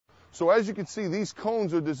So as you can see, these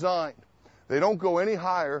cones are designed. They don't go any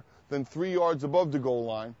higher than 3 yards above the goal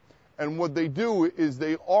line. And what they do is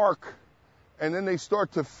they arc and then they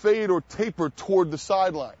start to fade or taper toward the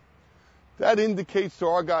sideline. That indicates to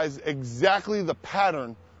our guys exactly the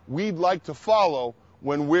pattern we'd like to follow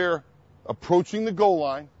when we're approaching the goal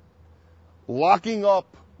line, locking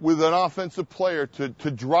up with an offensive player to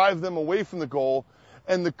drive them away from the goal.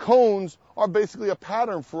 And the cones are basically a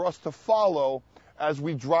pattern for us to follow as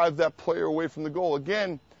we drive that player away from the goal.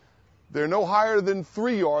 Again, they're no higher than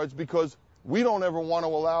 3 yards because we don't ever want to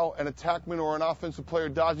allow an attackman or an offensive player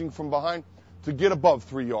dodging from behind to get above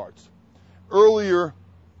 3 yards. Earlier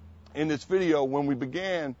in this video, when we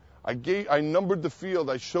began, I numbered the field.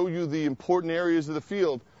 I showed you the important areas of the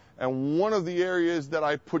field. And one of the areas that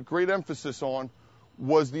I put great emphasis on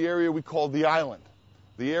was the area we call the island,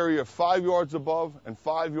 the area 5 yards above and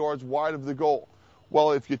 5 yards wide of the goal.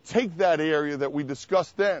 Well, if you take that area that we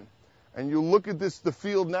discussed then and you look at the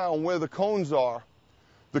field now and where the cones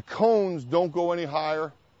don't go any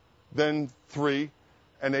higher than 3,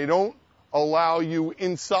 and they don't allow you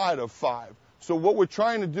inside of 5. So what we're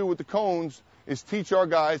trying to do with the cones is teach our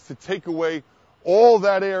guys to take away all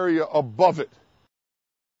that area above it